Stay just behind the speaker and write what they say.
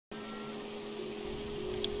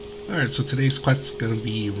Alright, so today's quest is going to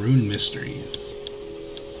be Rune Mysteries.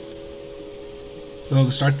 So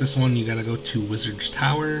to start this one, you gotta go to Wizard's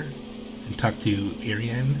Tower and talk to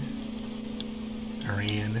Aran,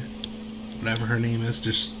 whatever her name is.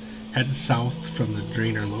 Just head south from the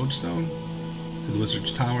Drainer Lodestone to the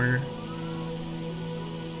Wizard's Tower,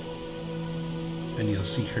 and you'll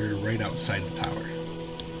see her right outside the tower.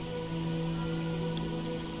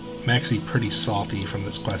 I'm actually pretty salty from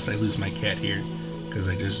this quest. I lose my cat here because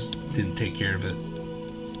I just didn't take care of it.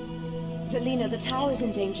 Velina, the tower is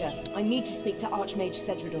in danger. I need to speak to Archmage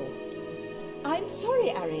Cedrador. I'm sorry,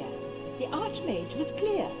 Arya. The Archmage was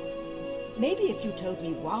clear. Maybe if you told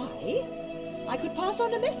me why, I could pass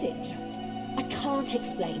on a message. I can't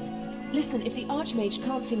explain. Listen, if the Archmage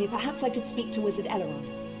can't see me, perhaps I could speak to Wizard Elrond.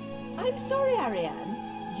 I'm sorry, Ariane.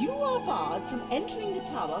 You are barred from entering the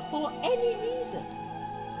tower for any reason.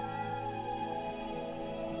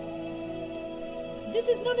 This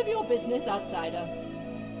is none of your business, outsider.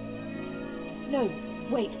 No,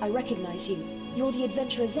 wait, I recognize you. You're the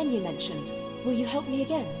adventurer Xenia mentioned. Will you help me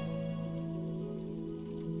again?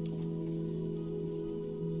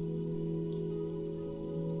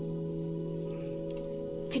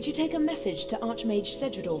 Could you take a message to Archmage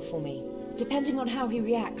Cedrador for me? Depending on how he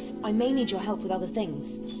reacts, I may need your help with other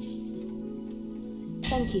things.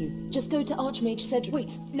 Thank you. Just go to Archmage Cedrador.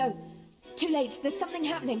 Wait, no. Too late. There's something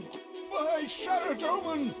happening. By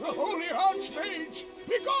Sharadoman, the Holy Archmage!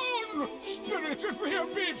 Begone, Spirit of the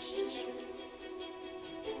Abyss!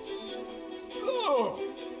 Lo!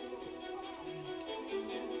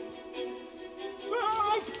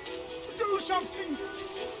 Ah, do something!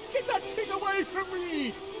 Get that thing away from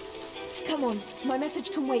me! Come on, my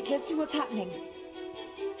message can wait. Let's see what's happening.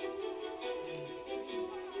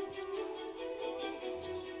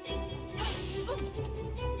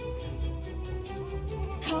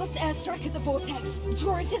 Cast airstrike at the vortex.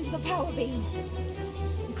 Draw it into the power beam.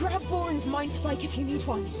 Grab Boren's mind spike if you need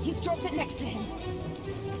one. He's dropped it next to him.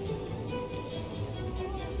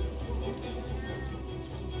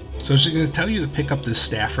 So she's going to tell you to pick up this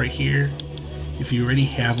staff right here. If you already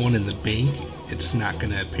have one in the bank, it's not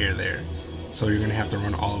going to appear there. So you're going to have to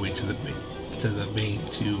run all the way to the bank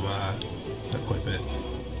to equip it.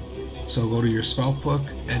 So go to your spell book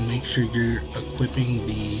and make sure you're equipping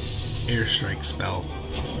the airstrike spell.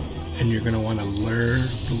 And you're going to want to lure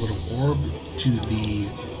the little orb to the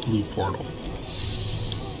blue portal.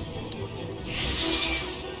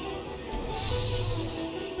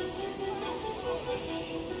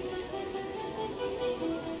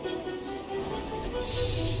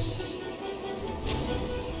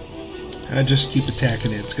 Just keep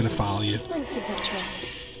attacking it, it's going to follow you. Thanks, adventurer.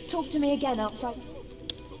 Talk to me again outside.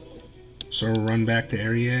 So run back to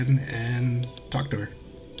Ariane and talk to her.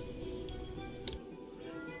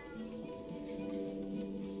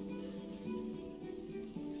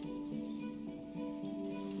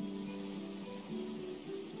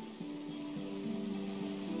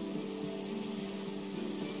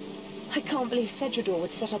 I can't believe Cedrador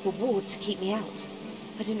would set up a ward to keep me out.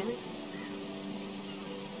 I didn't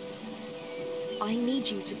I need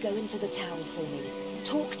you to go into the tower for me.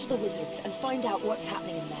 Talk to the wizards and find out what's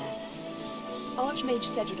happening in there. Archmage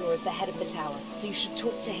Cedrador is the head of the tower, so you should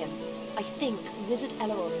talk to him. I think Wizard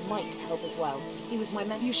Elrond might help as well. He was my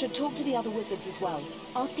man. You should talk to the other wizards as well.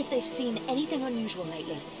 Ask if they've seen anything unusual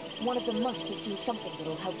lately. One of them must have seen something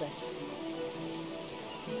that'll help us.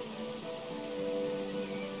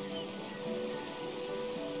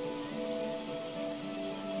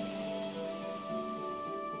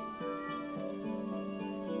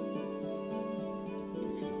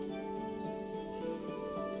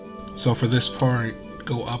 So for this part,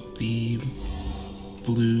 go up the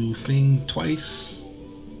blue thing twice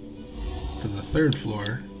to the 3rd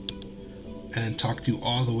floor and talk to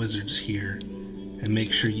all the wizards here and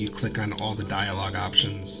make sure you click on all the dialogue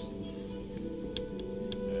options.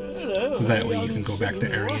 Hello, So that way you can go back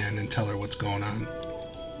to Ariane and tell her what's going on.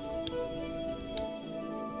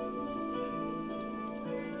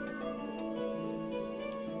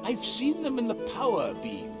 I've seen them in the power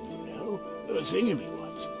beam, you know, thingamywhat.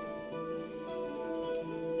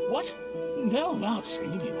 What? No, not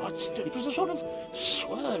thingamywhat. It was a sort of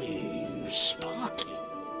swirly, sparkly.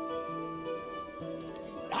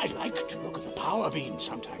 I like to look at the power beam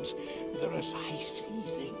sometimes. I see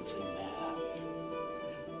things in there.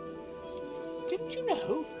 Didn't you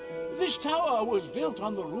know? This tower was built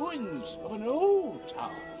on the ruins of an old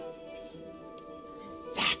tower.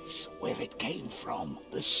 That's where it came from,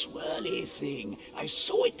 the swirly thing. I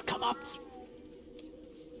saw it come up.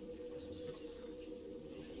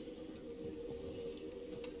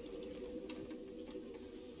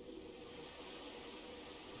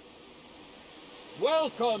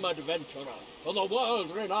 Welcome, adventurer, to the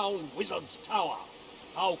world-renowned Wizard's Tower.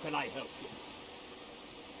 How can I help you?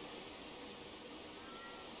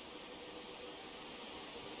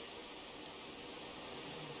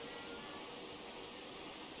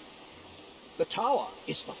 The tower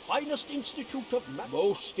is the finest institute of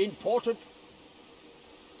most important.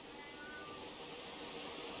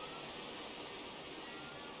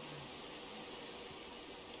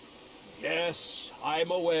 Yes,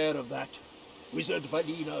 I'm aware of that. Wizard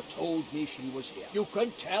Valina told me she was here. You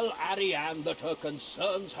can tell Ariane that her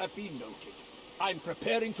concerns have been noted. I'm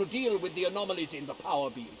preparing to deal with the anomalies in the power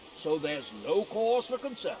beam, so there's no cause for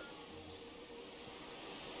concern.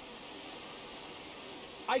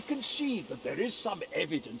 I can see that there is some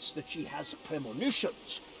evidence that she has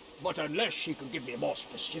premonitions, but unless she can give me more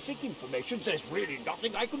specific information, there's really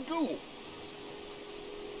nothing I can do.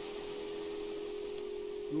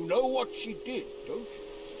 You know what she did, don't you?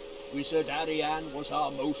 Wizard Ariane was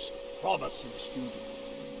our most promising student.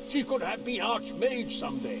 She could have been Archmage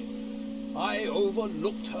someday. I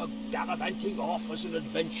overlooked her gallivanting off as an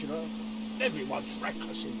adventurer. Everyone's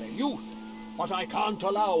reckless in their youth. But I can't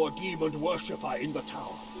allow a demon worshipper in the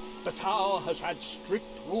tower. The tower has had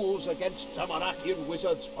strict rules against Zamarakian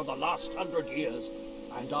wizards for the last 100 years,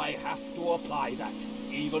 and I have to apply that,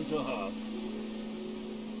 even to her.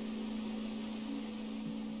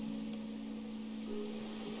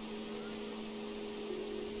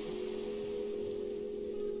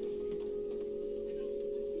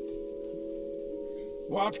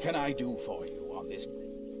 What can I do for you on this?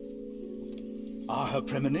 Are her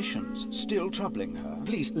premonitions still troubling her?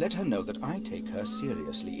 Please let her know that I take her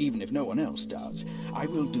seriously, even if no one else does. I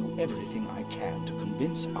will do everything I can to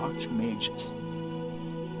convince Archmage.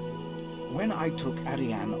 When I took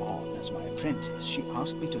Ariane on as my apprentice, she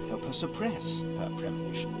asked me to help her suppress her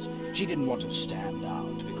premonitions. She didn't want to stand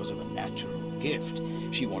out because of a natural gift.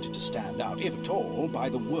 She wanted to stand out, if at all, by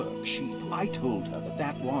the work she... I told her that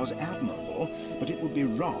that was admirable, but it would be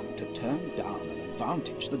wrong to turn down an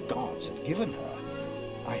advantage the gods had given her.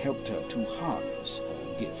 I helped her to harness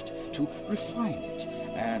her gift, to refine it,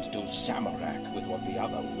 and to Zamorak with what the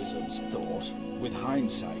other wizards thought. With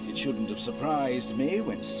hindsight, it shouldn't have surprised me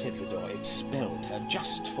when Cedridor expelled her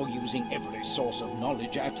just for using every source of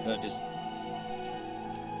knowledge at her disposal.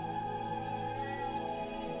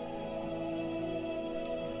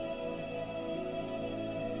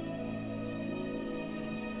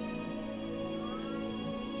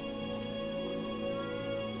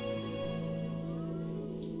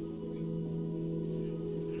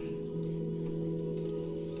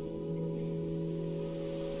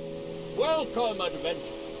 Welcome, adventurer.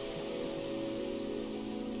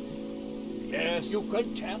 Yes, you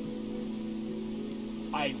can tell.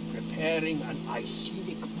 I'm preparing an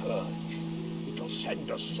Icenic purge. It'll send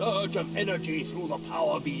a surge of energy through the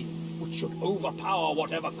power beam, which should overpower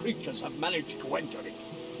whatever creatures have managed to enter it.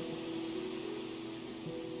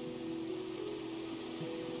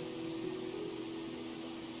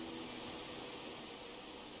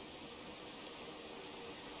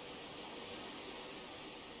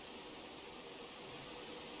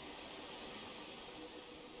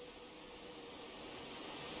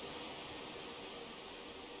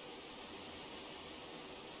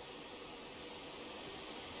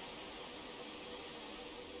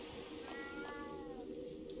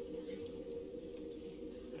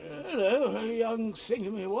 Hello, young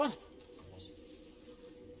thingamy what?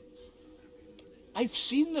 I've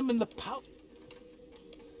seen them in the pow...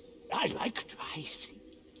 I like to, I see.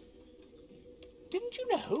 Didn't you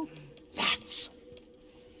know? That's...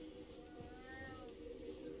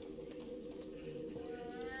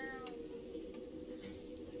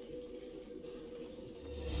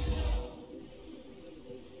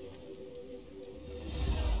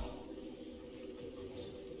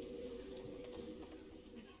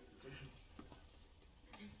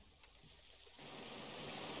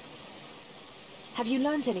 Have you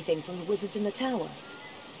learned anything from the wizards in the tower?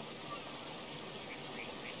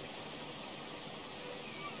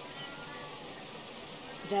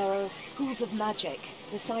 There are schools of magic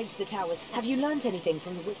besides the towers. Have you learned anything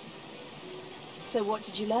from the wizards? So what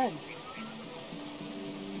did you learn?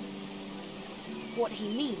 What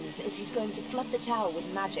he means is he's going to flood the tower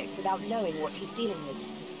with magic without knowing what he's dealing with.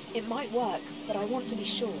 It might work, but I want to be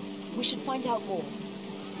sure. We should find out more.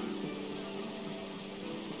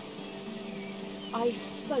 I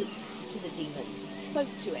spoke to the demon, spoke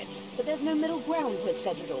to it, but there's no middle ground with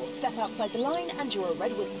Cedridor. Step outside the line and you're a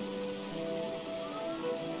red wizard.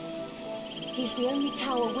 He's the only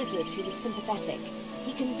tower wizard who was sympathetic.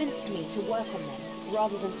 He convinced me to work on them,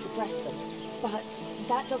 rather than suppress them. But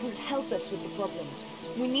that doesn't help us with the problem.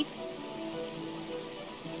 We need...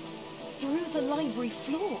 the library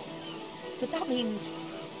floor. But that means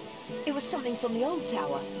it was something from the old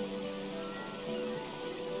tower.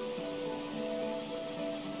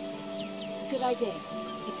 Good idea.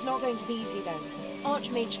 It's not going to be easy though.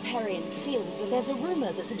 Archmage Perian sealed, but there's a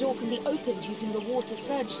rumor that the door can be opened using the water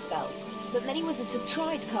surge spell. But many wizards have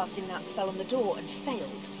tried casting that spell on the door and failed.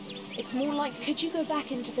 It's more like, could you go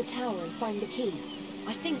back into the tower and find the key?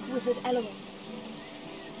 I think Wizard Ella...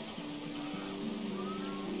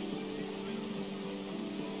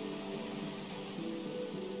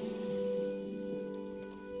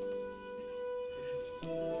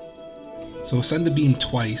 So send the beam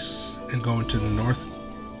twice and go into the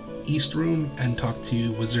northeast room and talk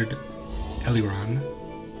to Wizard Eliron.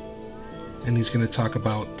 And he's going to talk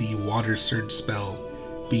about the water surge spell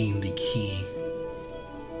being the key.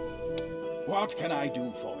 What can I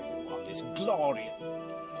do for you on this glorious...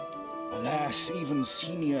 Alas, even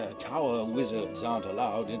senior tower wizards aren't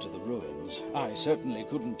allowed into the ruins. I certainly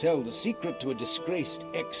couldn't tell the secret to a disgraced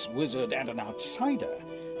ex-wizard and an outsider,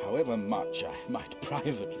 however much I might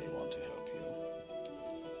privately want to help you.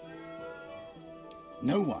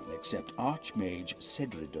 No one except Archmage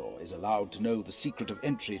Cedridor is allowed to know the secret of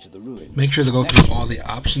entry to the ruins. Make sure to go through all the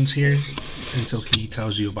options here until he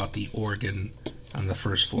tells you about the organ on the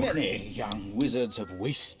first floor. Many young wizards have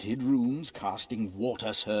wasted runes casting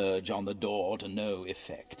water surge on the door to no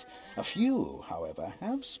effect. A few, however,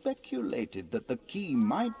 have speculated that the key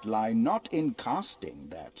might lie not in casting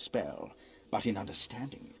that spell, but in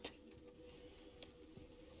understanding it.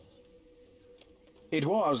 It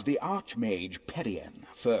was the Archmage Perian,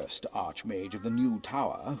 first Archmage of the new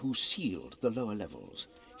tower, who sealed the lower levels.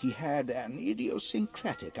 He had an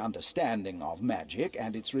idiosyncratic understanding of magic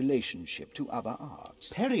and its relationship to other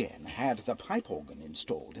arts. Perian had the pipe organ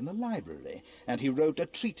installed in the library, and he wrote a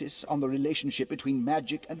treatise on the relationship between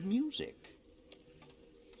magic and music.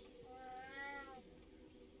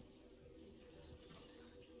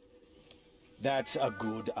 That's a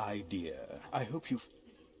good idea. I hope you...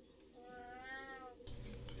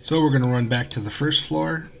 So we're going to run back to the first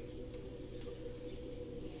floor.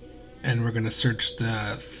 And we're going to search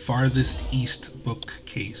the farthest east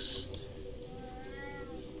bookcase.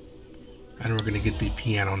 And we're going to get the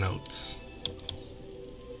piano notes.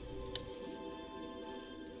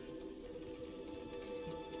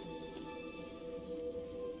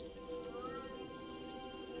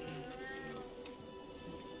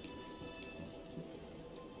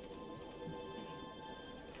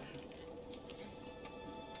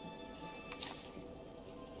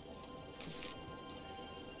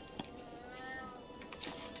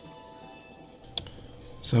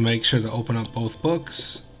 So make sure to open up both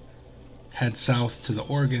books, head south to the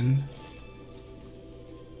organ,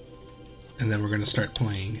 and then we're going to start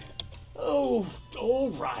playing. Oh, all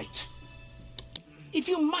right. If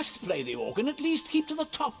you must play the organ, at least keep to the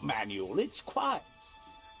top manual. It's quiet.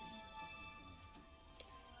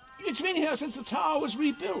 It's been here since the tower was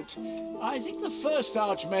rebuilt. I think the first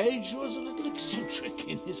Archmage was a little eccentric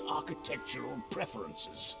in his architectural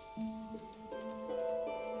preferences.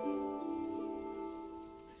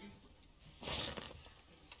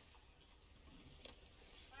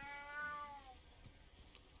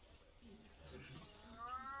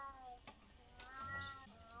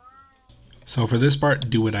 So for this part,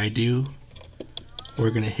 do what I do. We're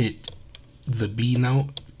going to hit the B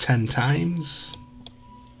note 10 times,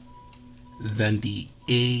 then the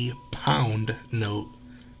A pound note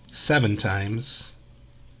 7 times,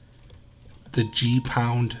 the G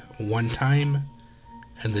pound 1 time,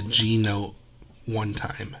 and the G note 1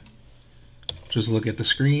 time. Just look at the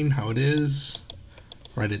screen, how it is,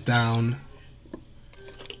 write it down,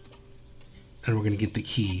 and we're going to get the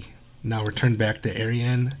key. Now return back to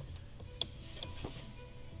Ariane.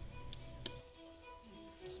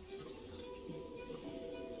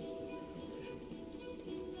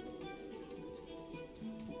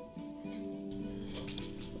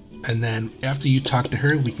 And then after you talk to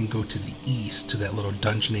her, we can go to the east to that little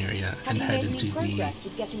dungeon area and head into the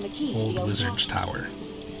old wizard's tower.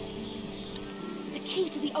 The key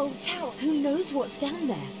to the old tower? Who knows what's down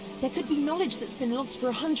there? There could be knowledge that's been lost for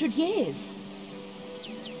 100 years.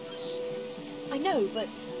 I know, but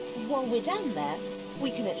while we're down there,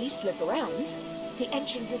 we can at least look around. The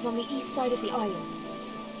entrance is on the east side of the island.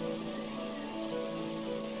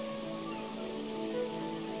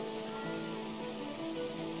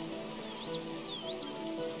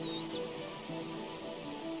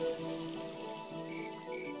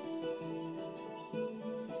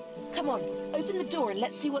 Come on, open the door and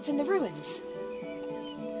let's see what's in the ruins.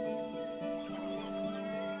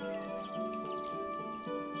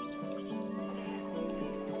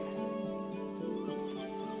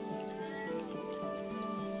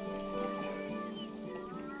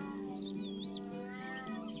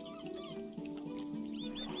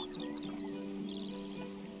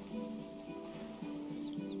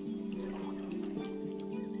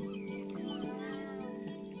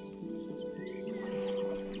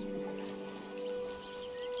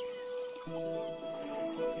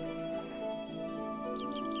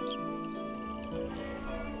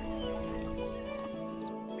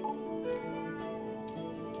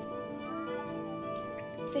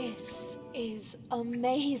 This is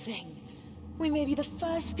amazing. We may be the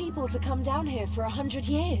first people to come down here for 100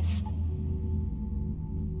 years.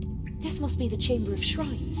 This must be the Chamber of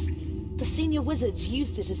Shrines. The senior wizards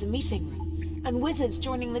used it as a meeting room, and wizards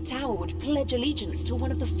joining the tower would pledge allegiance to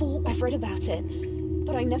one of the four. I've read about it,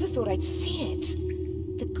 but I never thought I'd see it.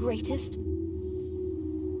 The greatest...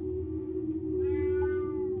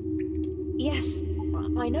 Yes,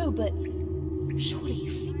 I know, but surely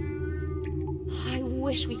you feel... I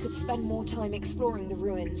wish we could spend more time exploring the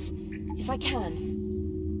ruins, if I can.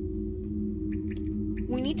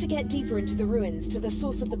 We need to get deeper into the ruins, to the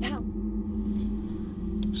source of the power.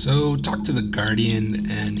 So talk to the Guardian,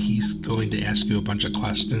 and he's going to ask you a bunch of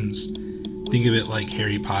questions. Think of it like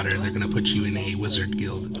Harry Potter. They're going to put you in a wizard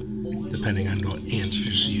guild, depending on what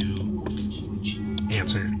answers you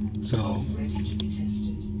answer. So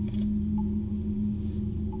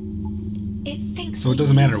it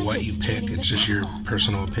doesn't matter what you pick, it's just your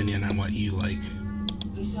personal opinion on what you like.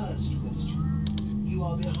 The first question. You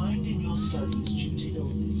are behind in your studies due to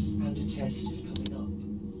illness, and a test is coming up.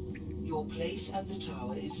 Your place at the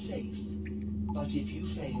tower is safe, but if you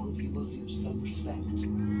fail, you will lose some respect.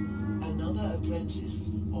 Another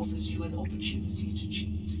apprentice offers you an opportunity to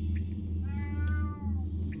cheat.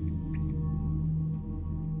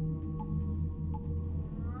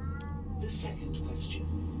 The second question.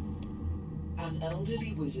 An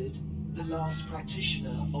elderly wizard, the last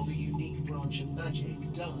practitioner of a unique branch of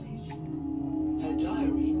magic, dies. Her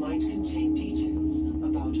diary might contain details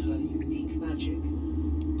about her unique magic,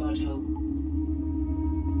 but her...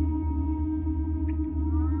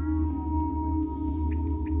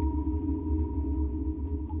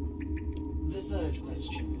 The third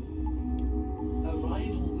question. A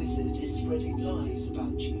rival wizard is spreading lies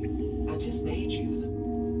about you and has made you the...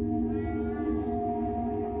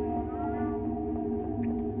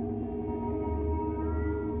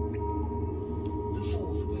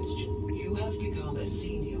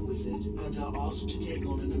 and are asked to take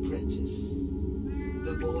on an apprentice.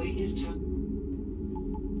 The boy is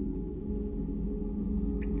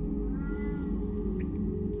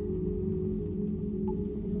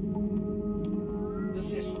The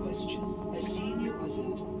fifth question. A senior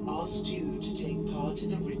wizard asked you to take part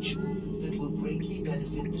in a ritual that will greatly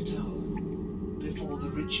benefit the tower. Before the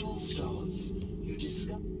ritual starts, you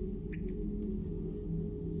discover...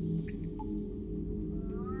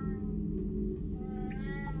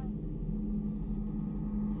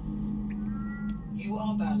 You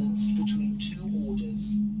are balanced between two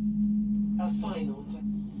orders. A final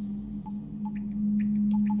question.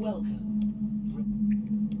 Welcome.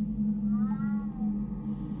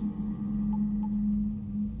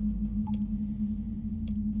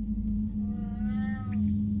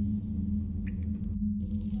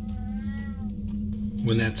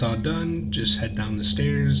 When that's all done, just head down the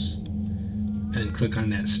stairs and click on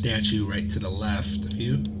that statue right to the left of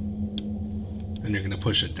you, and you're going to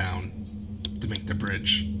push it down to make the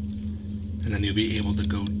bridge, and then you'll be able to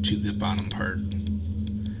go to the bottom part.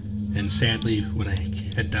 And sadly, when I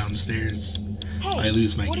head downstairs, I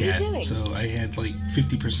lose my cat, so I had like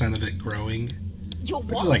 50% of it growing, which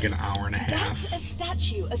is like an hour and a half. That's a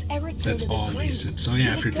statue of Eritana. That's all wasted. So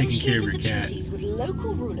yeah, if you're taking care of your cat,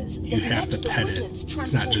 you have to pet it.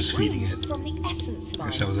 It's not just feeding it. I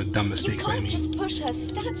guess that was a dumb mistake by me. You can't just push her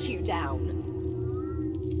statue down.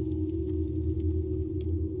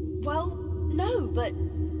 Well, no, but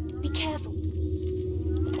be careful.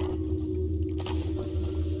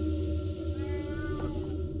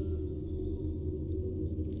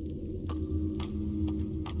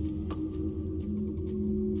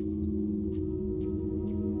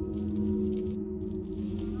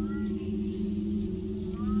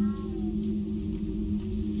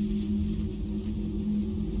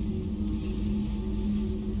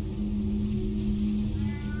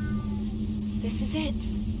 This is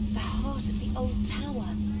it. The heart of the old tower.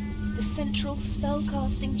 The central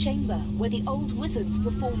spellcasting chamber where the old wizards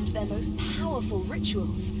performed their most powerful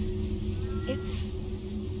rituals. It's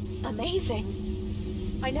amazing.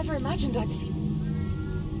 I never imagined I'd see...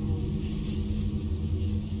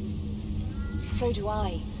 So do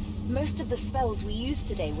I. Most of the spells we use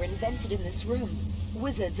today were invented in this room.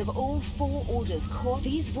 Wizards of all four orders core.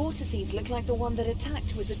 These vortices look like the one that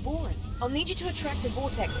attacked Wizard Boren. I'll need you to attract a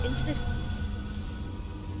vortex into this...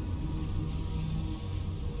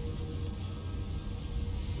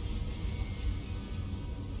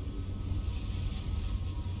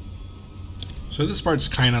 So this part's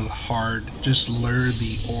kind of hard. Just lure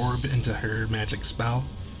the orb into her magic spell,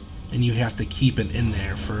 and you have to keep it in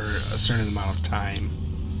there for a certain amount of time.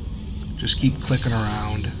 Just keep clicking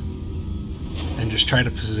around and just try to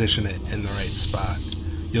position it in the right spot.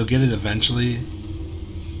 You'll get it eventually,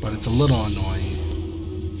 but it's a little annoying.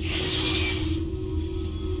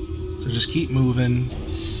 So just keep moving,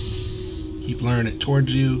 keep luring it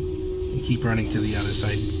towards you, and keep running to the other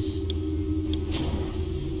side.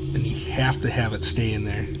 And you have to have it stay in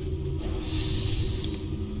there.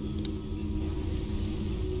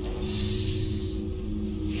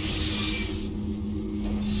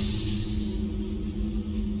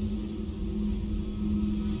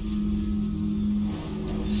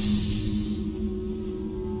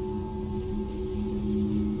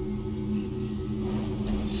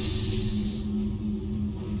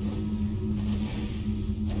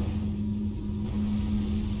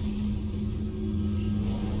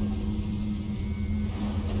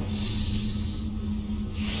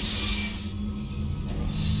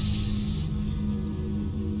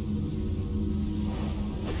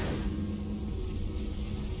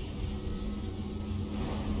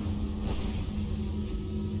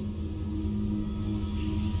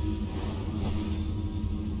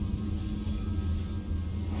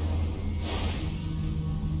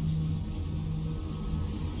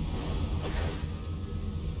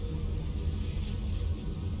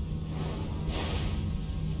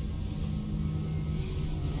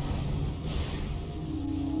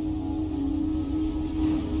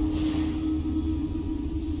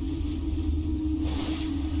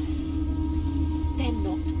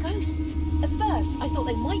 I thought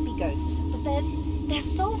they might be ghosts, but they're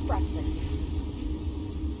soul fragments.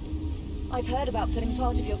 I've heard about putting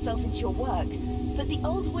part of yourself into your work, but the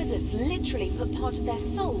old wizards literally put part of their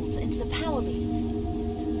souls into the power beam.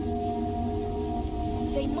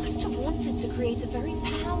 They must have wanted to create a very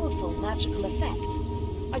powerful magical effect.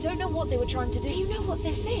 I don't know what they were trying to do. Do you know what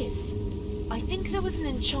this is? I think there was an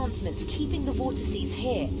enchantment keeping the vortices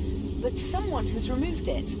here, but someone has removed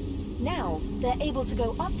it. Now, they're able to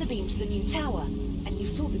go up the beam to the new tower, and you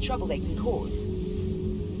saw the trouble they can cause.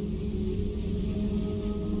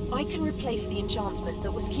 I can replace the enchantment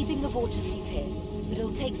that was keeping the vortices here, but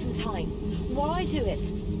it'll take some time. While I do it,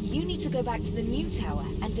 you need to go back to the new tower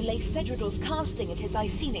and delay Cedridor's casting of his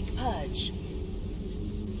Icenic Purge.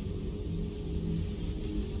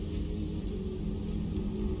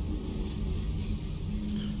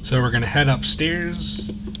 So we're going to head upstairs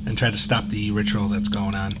and try to stop the ritual that's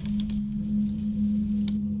going on.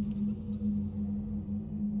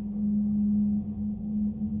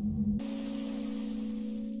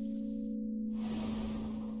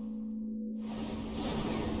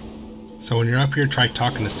 So when you're up here, try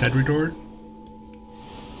talking to Cedridor,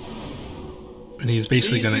 and he's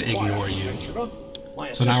basically going to ignore you.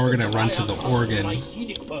 So now we're going to run to the organ,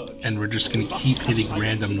 and we're just going to keep hitting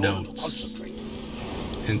random notes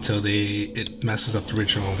until it messes up the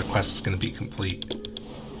ritual and the quest is going to be complete.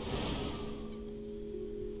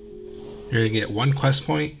 You're going to get 1 quest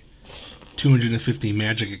point, 250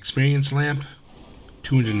 magic experience lamp,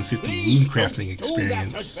 250 rune crafting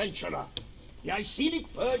experience,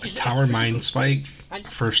 a tower mind spike, a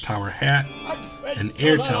first tower hat, an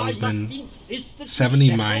air talisman,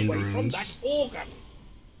 70 mind runes,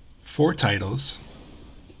 4 titles.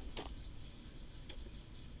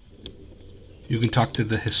 You can talk to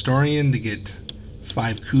the historian to get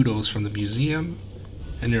 5 kudos from the museum,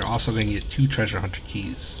 and you're also going to get 2 treasure hunter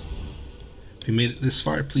keys. If you made it this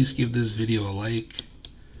far, please give this video a like.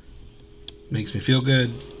 Makes me feel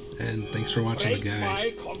good, and thanks for watching the guide.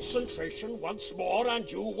 Break my concentration once more, and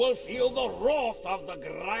you will feel the wrath of the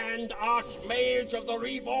Grand Archmage of the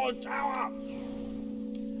Reborn Tower.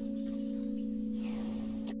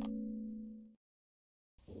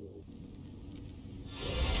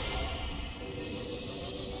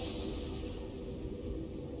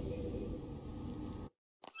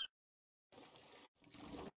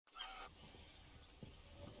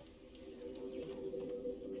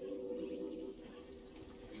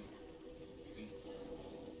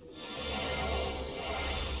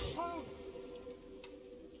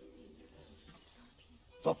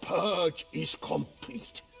 The purge is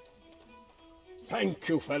complete. Thank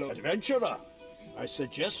you, fellow adventurer. I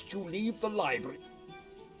suggest you leave the library.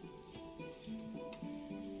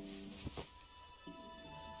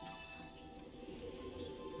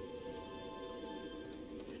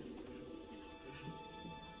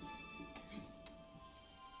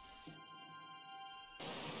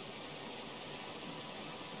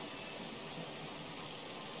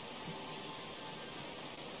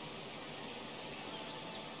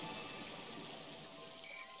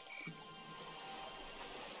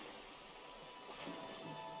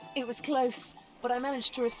 It was close, but I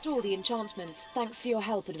managed to restore the enchantment. Thanks for your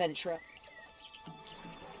help, adventurer.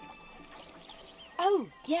 Oh,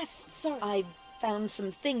 yes, sorry. I found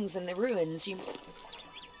some things in the ruins.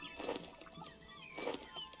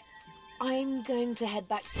 I'm going to head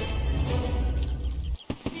back.